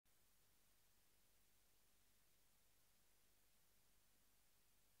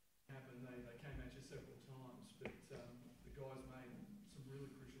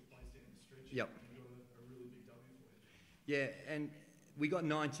Yep. And got a really big W for you. Yeah, and we got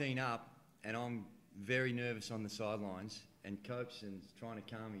 19 up, and I'm very nervous on the sidelines, and Copeson's trying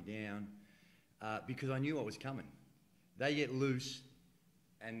to calm me down because I knew what was coming. They get loose,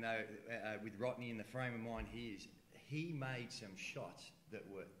 and with Rodney in the frame of mind he made some shots that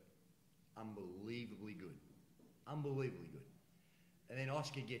were unbelievably good. Unbelievably good. And then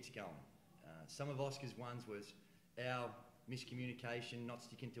Oscar gets going. Some of Oscar's ones was our miscommunication, not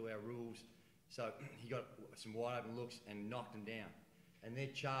sticking to our rules. So he got some wide open looks and knocked them down. And they're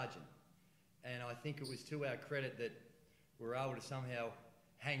charging. And I think it was to our credit that we were able to somehow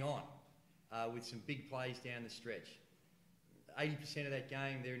hang on with some big plays down the stretch. 80% of that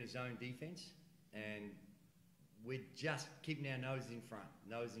game, they're in a zone defence, and we're just keeping our noses in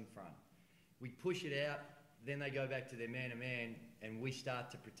front, We push it out, then they go back to their man-to-man, and we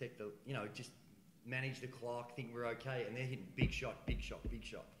start to protect the, just manage the clock, think we're okay, and they're hitting big shot, big shot, big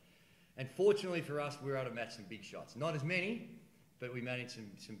shot. And fortunately for us, we were able to match some big shots. Not as many, but we managed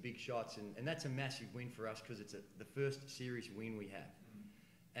some big shots, and that's a massive win for us because it's the first series win we have.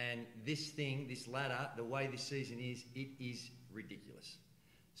 And this ladder, the way this season is, it is ridiculous.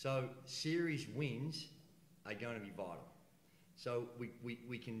 So series wins are going to be vital. So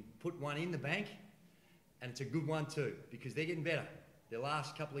we can put one in the bank, and it's a good one too, because they're getting better. Their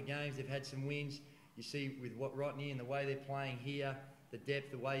last couple of games, they've had some wins. You see with what Rodney and the way they're playing here, the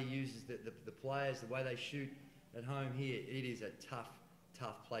depth, the way he uses the players, the way they shoot at home here, it is a tough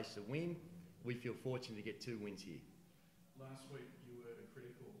place to win. We feel fortunate to get 2 wins here. Last week you were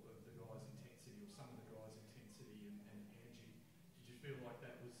critical of the guys' intensity, or some of the guys' intensity and energy. Did you feel like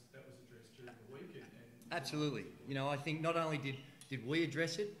that was addressed during the week? Absolutely. I think not only did we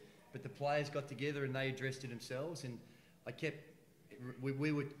address it, but the players got together and they addressed it themselves. And we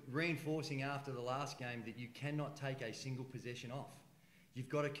were reinforcing after the last game that you cannot take a single possession off. You've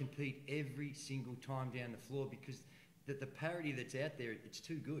got to compete every single time down the floor because the parity that's out there, it's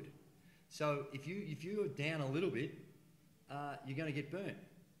too good. So if you're down a little bit, you're going to get burnt.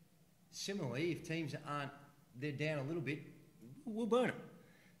 Similarly, if teams they're down a little bit, we'll burn them.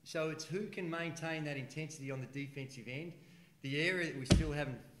 So it's who can maintain that intensity on the defensive end. The area that we still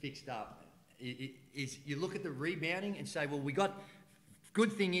haven't fixed up is you look at the rebounding and say, well,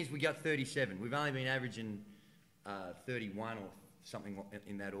 good thing is we got 37. We've only been averaging 31 or something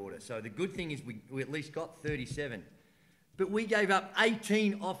in that order. So the good thing is we at least got 37. But we gave up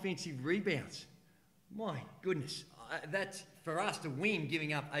 18 offensive rebounds. My goodness. That's, for us to win,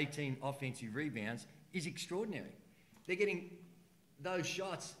 giving up 18 offensive rebounds is extraordinary. They're getting those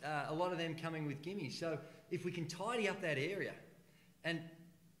shots, a lot of them coming with gimmies. So if we can tidy up that area, and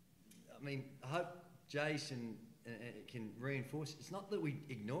I hope Jason can reinforce, it's not that we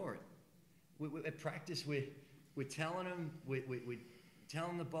ignore it. At practice, we're telling them, we're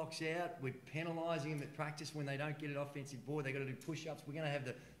telling them to box out, we're penalising them at practice when they don't get an offensive board, they've got to do push-ups. We're going to have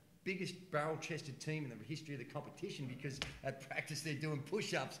the biggest barrel-chested team in the history of the competition because at practice they're doing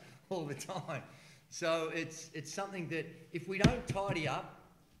push-ups all the time. So it's something that if we don't tidy up,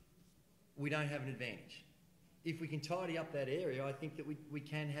 we don't have an advantage. If we can tidy up that area, I think that we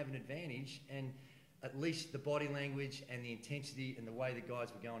can have an advantage, and at least the body language and the intensity and the way the guys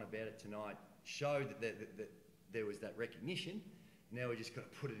were going about it tonight showed that there was that recognition. Now we just got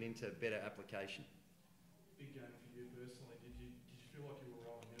to put it into better application. Big game for you personally. Did you feel like you were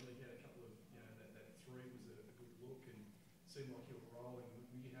rolling early? You had a couple of, that 3 was a good look and seemed like you were rolling.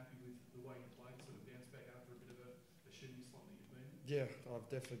 Were you happy with the way you played, sort of bounce back after a bit of a shooting slump that you've been in? Yeah, I've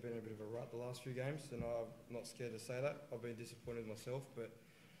definitely been in a bit of a rut the last few games, and I'm not scared to say that. I've been disappointed myself, but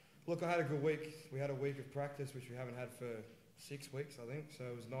look, I had a good week. We had a week of practice, which we haven't had for 6 weeks, I think.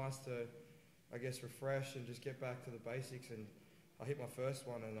 So it was nice to, refresh and just get back to the basics. And I hit my first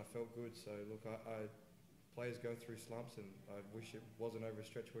one and I felt good. So look, players go through slumps, and I wish it wasn't over a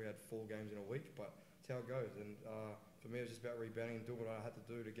stretch where we had 4 games in a week, but it's how it goes. And for me, it was just about rebounding and doing what I had to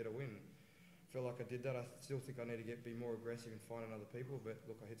do to get a win. I feel like I did that. I still think I need to be more aggressive and finding other people, but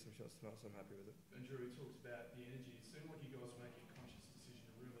look, I hit some shots tonight, so I'm happy with it. And Drew talks about the energy. It seemed like you guys were making a conscious decision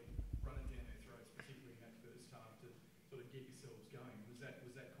to really run it down their throats, particularly in that first half, to sort of get yourselves going. Was that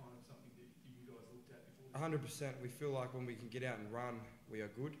kind of something that you guys looked at before? 100%. We feel like when we can get out and run, we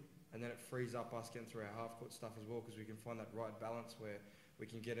are good, and then it frees up us getting through our half-court stuff as well, because we can find that right balance where we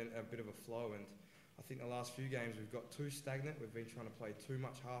can get in a bit of a flow. And I think the last few games we've got too stagnant. We've been trying to play too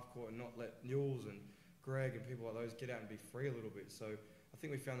much half-court and not let Newells and Greg and people like those get out and be free a little bit. So I think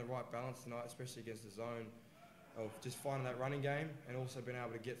we found the right balance tonight, especially against the zone, of just finding that running game and also being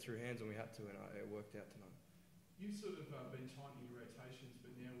able to get through hands when we had to, and it worked out tonight. You've sort of been tightening your rotations,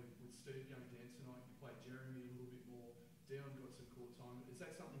 but now with Steve going down tonight, you played Jeremy a little bit more. Dion got some court time. Is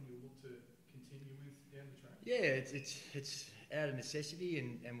that something you'll look to continue with down the track? Yeah, it's out of necessity,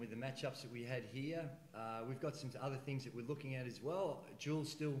 and with the matchups that we had here, we've got some other things that we're looking at as well. Jules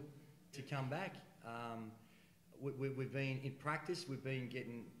still to come back. We've been in practice. We've been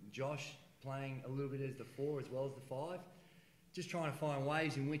getting Josh playing a little bit as the 4 as well as the 5. Just trying to find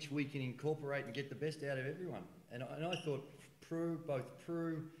ways in which we can incorporate and get the best out of everyone. And I thought both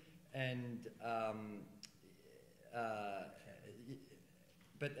Prue and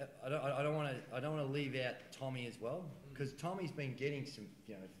but I don't want to leave out Tommy as well, because Tommy's been getting some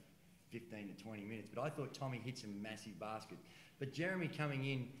 15 to 20 minutes. But I thought Tommy hit some massive baskets. But Jeremy coming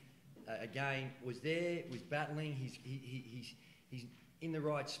in again was there, was battling. He's in the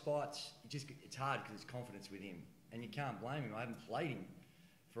right spots. It's hard because it's confidence with him, and you can't blame him. I haven't played him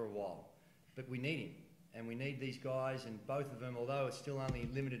for a while, but we need him. And we need these guys, and both of them, although it's still only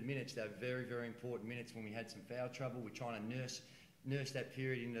limited minutes, they're very, very important minutes. When we had some foul trouble, we're trying to nurse that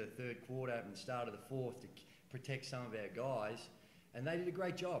period into the third quarter and the start of the fourth to protect some of our guys. And they did a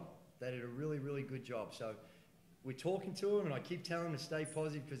great job. They did a really, really good job. So we're talking to them, and I keep telling them to stay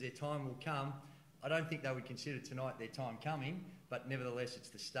positive because their time will come. I don't think they would consider tonight their time coming, but nevertheless, it's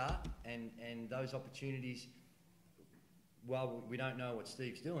the start. And those opportunities, while we don't know what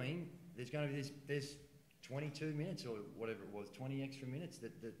Steve's doing, there's 22 minutes or whatever it was, 20 extra minutes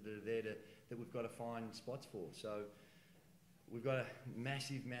that are there that we've got to find spots for. So we've got a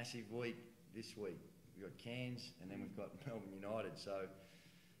massive, massive week this week. We've got Cairns, and then we've got Melbourne United. So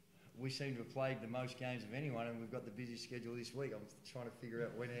we seem to have played the most games of anyone, and we've got the busiest schedule this week. I'm trying to figure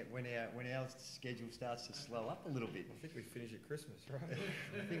out when our schedule starts to slow up a little bit. I think we finish at Christmas, right?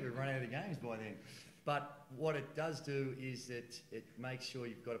 I think we've run out of games by then. But what it does do is that it makes sure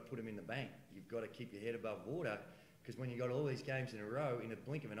you've got to put them in the bank. You've got to keep your head above water, because when you've got all these games in a row, in a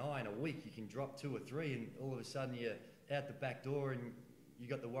blink of an eye in a week, you can drop 2 or 3, and all of a sudden you're out the back door and you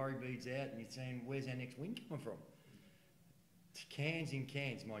got the worry beads out, and you're saying, where's our next win coming from?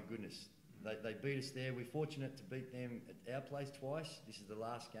 Cairns, my goodness. They beat us there. We're fortunate to beat them at our place twice. This is the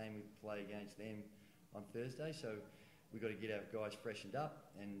last game we play against them on Thursday, so we've got to get our guys freshened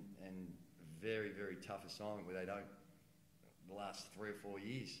up, and very, very tough assignment where they don't, the last 3 or 4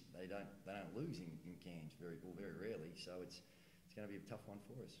 years, they don't lose in Cairns very rarely, so it's going to be a tough one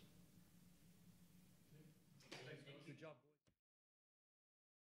for us. Thanks, guys. Good job.